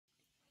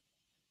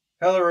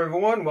Hello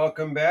everyone,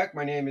 welcome back.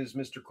 My name is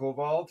Mr.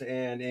 Cobalt,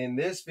 and in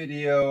this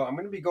video I'm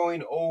going to be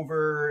going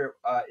over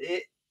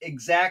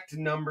exact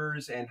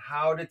numbers and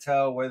how to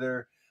tell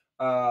whether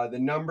the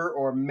number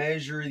or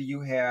measure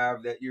you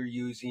have that you're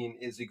using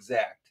is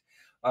exact.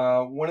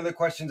 One of the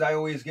questions I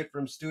always get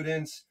from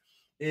students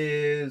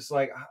is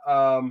like,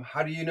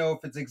 how do you know if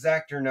it's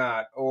exact or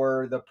not?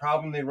 Or the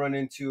problem they run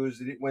into is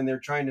that when they're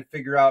trying to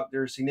figure out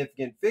their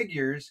significant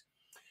figures,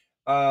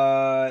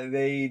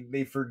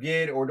 they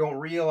forget or don't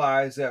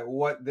realize that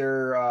what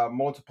they're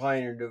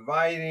multiplying or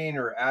dividing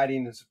or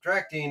adding and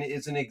subtracting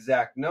is an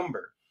exact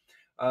number.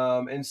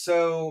 And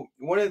so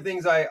one of the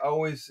things I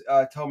always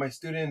tell my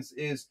students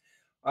is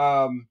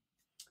um,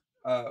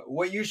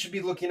 what you should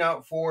be looking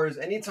out for is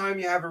anytime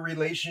you have a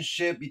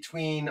relationship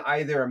between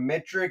either a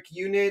metric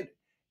unit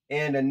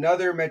and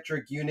another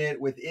metric unit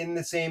within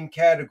the same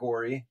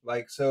category.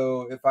 Like,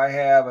 so if I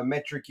have a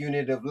metric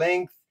unit of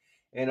length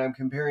and I'm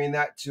comparing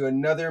that to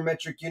another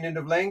metric unit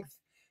of length,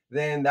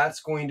 then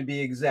that's going to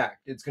be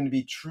exact. It's going to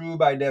be true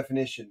by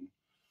definition.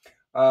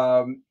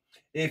 Um,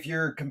 if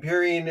you're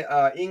comparing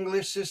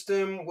English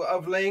system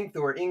of length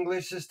or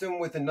English system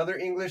with another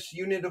English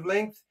unit of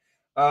length,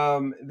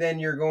 then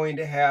you're going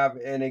to have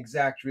an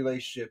exact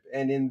relationship.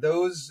 And in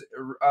those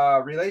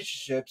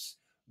relationships,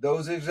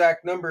 those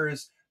exact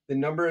numbers, the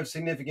number of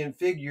significant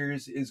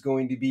figures is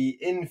going to be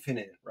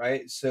infinite,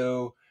 right?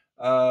 So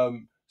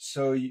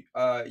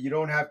you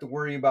don't have to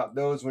worry about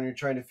those when you're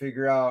trying to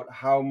figure out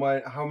how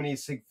many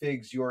sig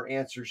figs your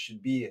answer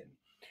should be in.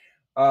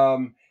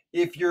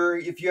 If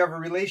you have a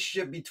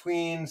relationship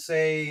between,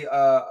 say,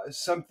 a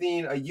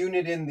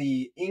unit in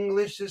the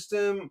English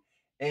system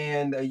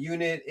and a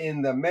unit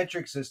in the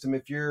metric system,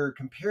 if you're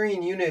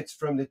comparing units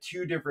from the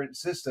two different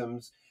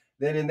systems,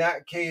 then in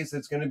that case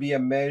it's going to be a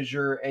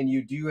measure, and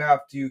you do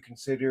have to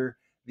consider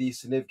the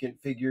significant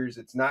figures.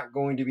 It's not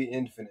going to be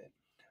infinite.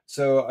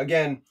 So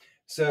again,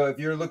 so if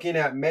you're looking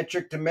at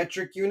metric to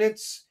metric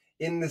units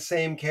in the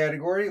same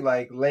category,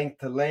 like length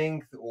to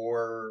length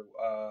or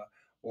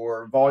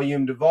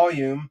volume to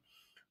volume,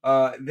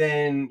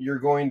 then they're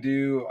going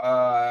to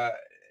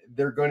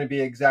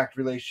be exact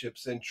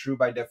relationships and true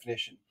by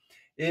definition.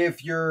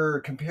 If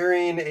you're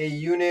comparing a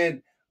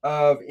unit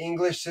of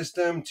English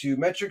system to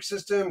metric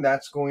system,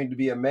 that's going to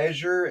be a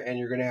measure, and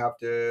you're going to have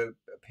to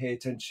pay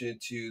attention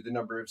to the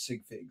number of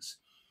sig figs.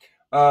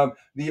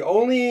 The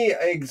only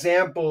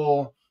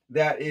example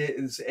that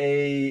is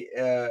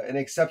an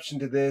exception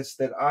to this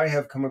that I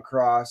have come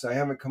across, I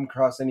haven't come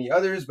across any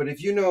others, but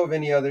if you know of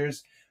any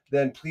others,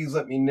 then please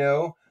let me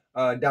know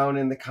down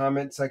in the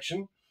comment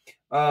section.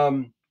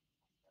 Um,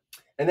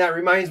 and that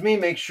reminds me,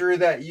 make sure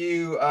that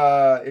you,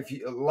 if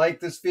you like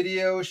this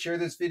video, share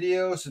this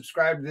video,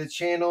 subscribe to the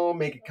channel,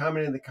 make a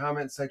comment in the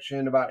comment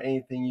section about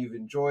anything you've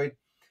enjoyed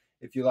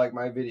if you like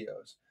my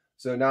videos.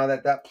 So now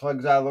that that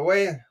plug's out of the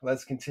way,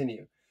 let's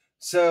continue.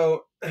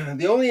 So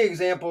the only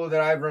example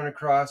that I've run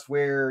across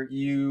where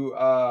you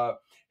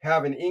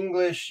have an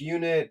English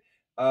unit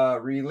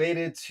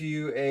related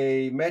to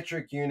a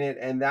metric unit,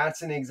 and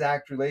that's an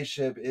exact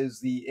relationship,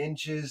 is the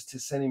inches to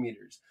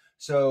centimeters.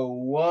 So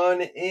 1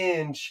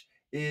 inch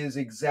is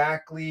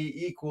exactly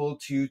equal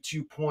to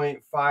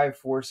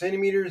 2.54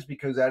 centimeters,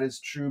 because that is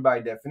true by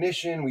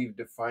definition. We've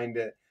defined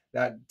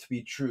that to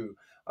be true.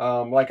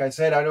 Like I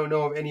said, I don't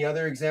know of any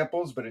other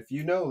examples, but if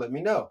you know, let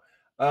me know.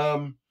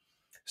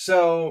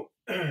 So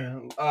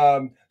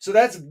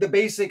that's the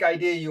basic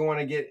idea you want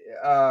to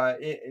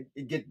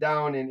get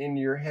down and in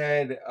your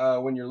head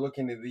when you're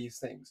looking at these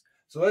things.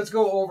 So let's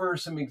go over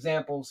some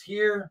examples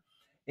here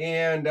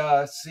and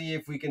see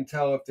if we can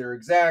tell if they're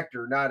exact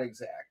or not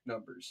exact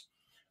numbers.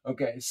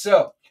 Okay,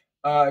 so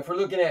if we're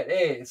looking at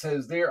A, it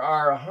says there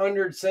are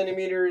 100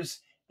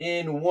 centimeters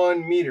in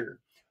 1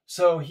 meter.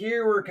 So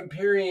here we're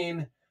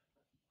comparing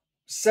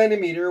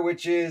centimeter,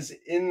 which is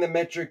in the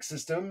metric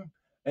system,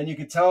 and you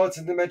can tell it's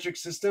in the metric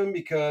system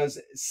because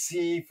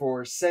C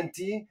for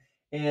centi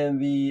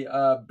and the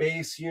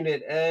base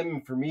unit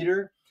M for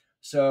meter.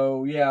 So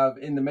we have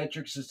in the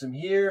metric system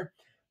here,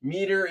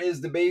 meter is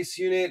the base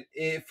unit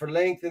for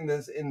length in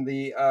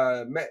the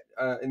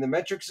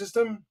metric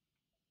system.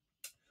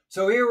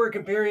 So here we're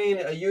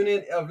comparing a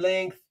unit of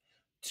length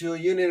to a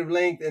unit of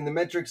length in the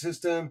metric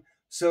system.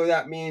 So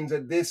that means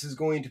that this is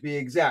going to be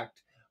exact.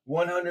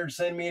 100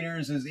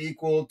 centimeters is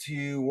equal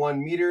to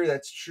 1 meter.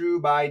 That's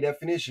true by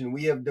definition.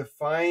 We have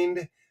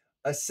defined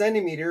a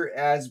centimeter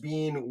as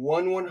being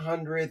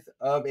 1/100th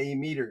of a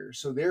meter.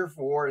 So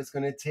therefore, it's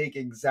going to take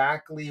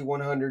exactly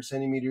 100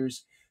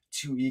 centimeters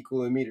to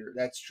equal a meter.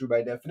 That's true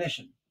by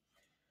definition.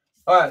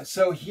 All right,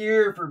 so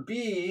here for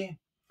B,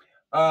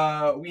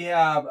 we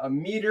have a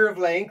meter of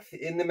length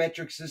in the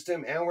metric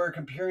system, and we're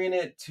comparing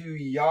it to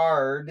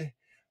yard.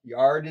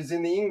 Yard is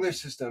in the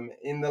English system,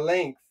 in the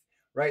length,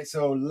 right?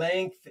 So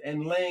length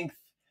and length,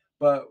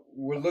 but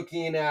we're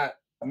looking at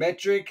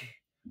metric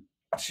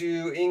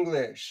to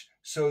English.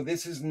 So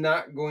this is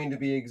not going to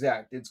be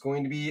exact. It's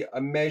going to be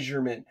a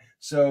measurement.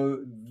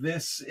 So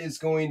this is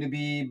going to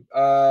be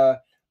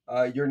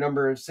your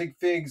number of sig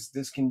figs.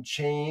 This can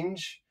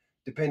change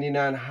depending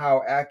on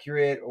how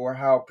accurate or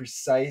how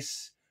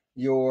precise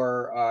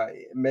your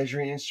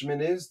measuring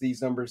instrument is.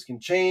 These numbers can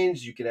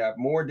change. You could have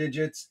more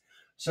digits.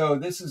 So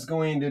this is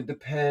going to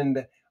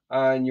depend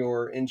on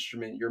your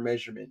instrument, your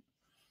measurement.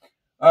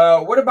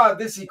 What about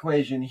this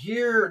equation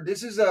here?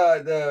 This is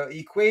the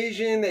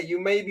equation that you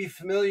may be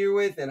familiar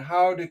with and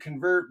how to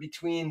convert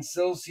between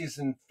Celsius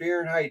and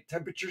Fahrenheit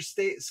temperature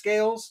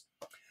scales.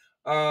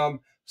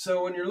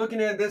 So when you're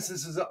looking at this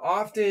is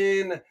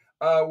often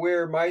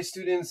where my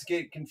students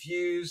get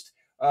confused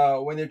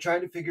when they're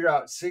trying to figure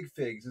out sig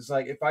figs. It's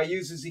like, if I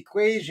use this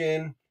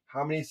equation,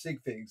 how many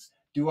sig figs?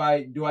 Do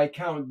I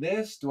count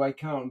this? Do I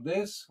count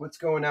this? What's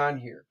going on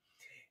here?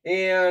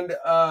 And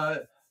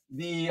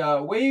the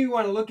way you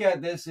want to look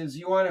at this is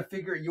you want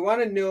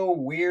to know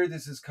where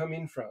this is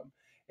coming from.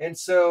 And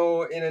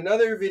so in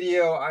another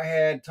video, I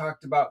had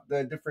talked about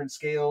the different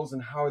scales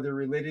and how they're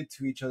related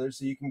to each other.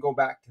 So you can go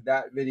back to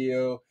that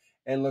video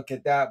and look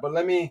at that. But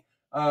let me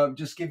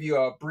just give you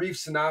a brief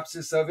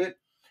synopsis of it.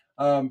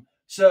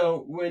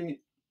 So when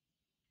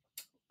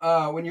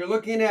you're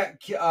looking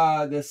at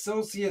the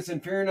Celsius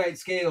and Fahrenheit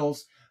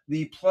scales,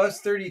 the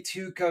plus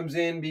 32 comes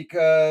in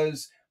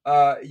because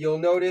you'll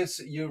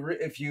notice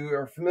if you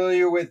are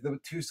familiar with the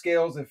two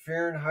scales of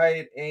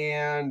Fahrenheit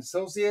and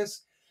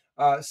Celsius,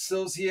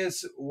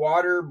 Celsius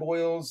water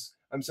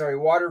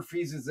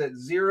freezes at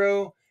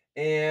 0,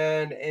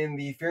 and in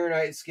the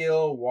Fahrenheit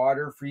scale,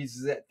 water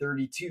freezes at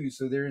 32.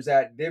 So there's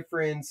that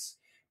difference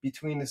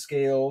between the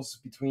scales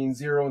between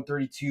 0 and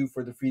 32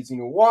 for the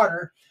freezing of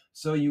water.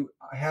 So you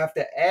have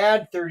to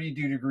add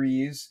 32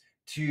 degrees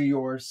to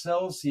your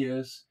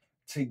Celsius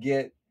to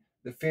get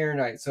the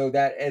Fahrenheit. So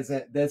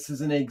this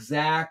is an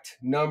exact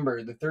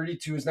number. The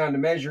 32 is not a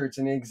measure, it's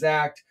an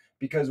exact,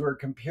 because we're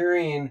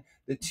comparing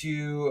the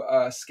two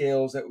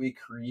scales that we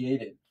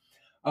created.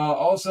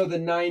 Also, the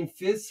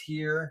 9/5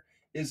 here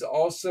is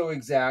also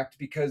exact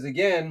because,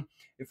 again,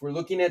 if we're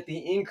looking at the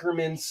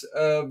increments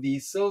of the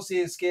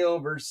Celsius scale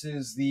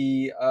versus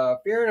the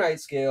Fahrenheit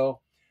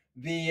scale,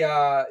 the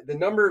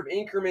number of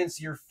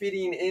increments you're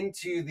fitting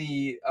into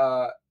the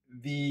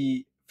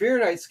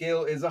Fahrenheit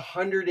scale is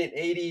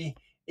 180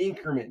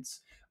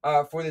 increments.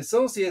 For the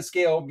Celsius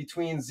scale,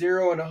 between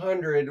 0 and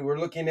 100, we're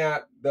looking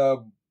at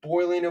the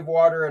boiling of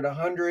water at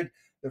 100,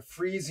 the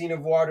freezing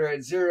of water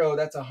at 0.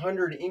 That's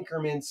 100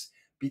 increments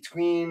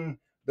between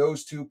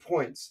those 2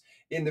 points.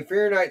 In the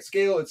Fahrenheit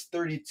scale, it's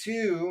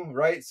 32,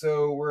 right?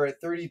 So we're at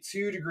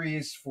 32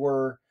 degrees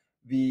for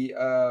the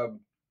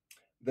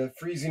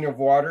freezing of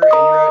water, and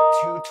you're at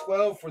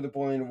 212 for the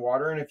boiling of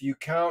water. And if you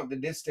count the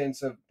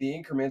distance of the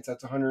increments,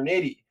 that's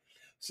 180.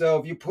 So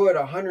if you put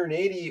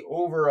 180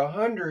 over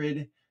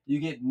 100, you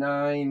get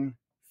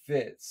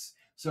 9/5.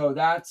 So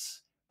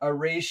that's a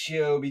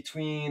ratio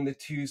between the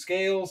two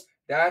scales.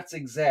 That's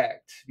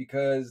exact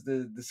because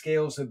the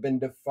scales have been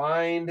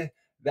defined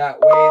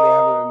that way. They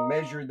haven't been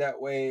measured that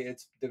way.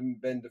 It's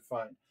been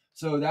defined.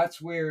 So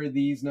that's where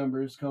these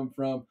numbers come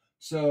from.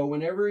 So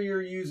whenever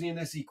you're using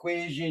this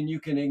equation, you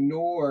can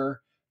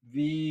ignore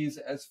these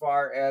as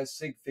far as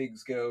sig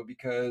figs go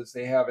because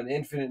they have an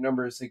infinite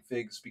number of sig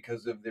figs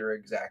because of their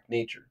exact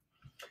nature.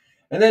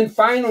 And then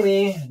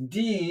finally,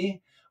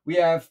 D, we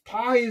have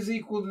pi is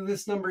equal to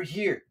this number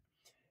here.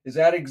 Is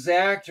that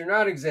exact or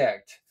not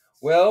exact?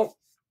 Well,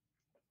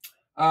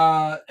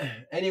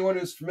 anyone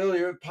who's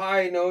familiar with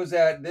pi knows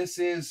that this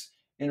is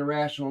an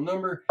irrational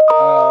number.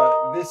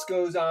 This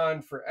goes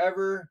on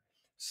forever.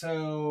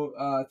 So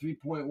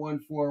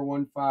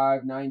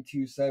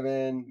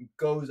 3.1415927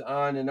 goes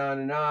on and on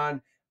and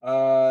on.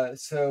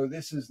 So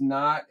this is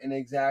not an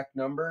exact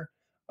number.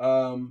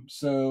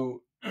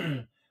 So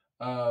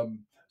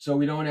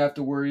we don't have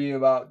to worry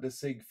about the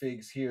sig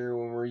figs here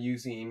when we're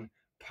using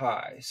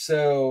pi.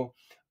 So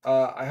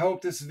I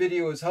hope this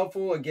video is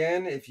helpful.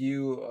 Again, if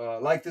you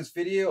like this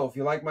video, if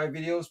you like my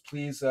videos,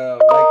 please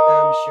like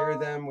them, share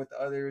them with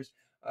others,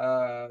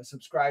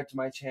 subscribe to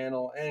my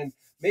channel, and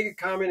make a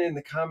comment in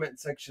the comment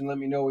section. Let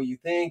me know what you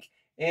think,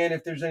 and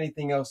if there's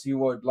anything else you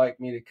would like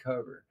me to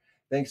cover.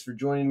 Thanks for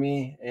joining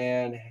me,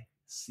 and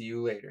see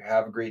you later.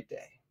 Have a great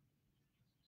day.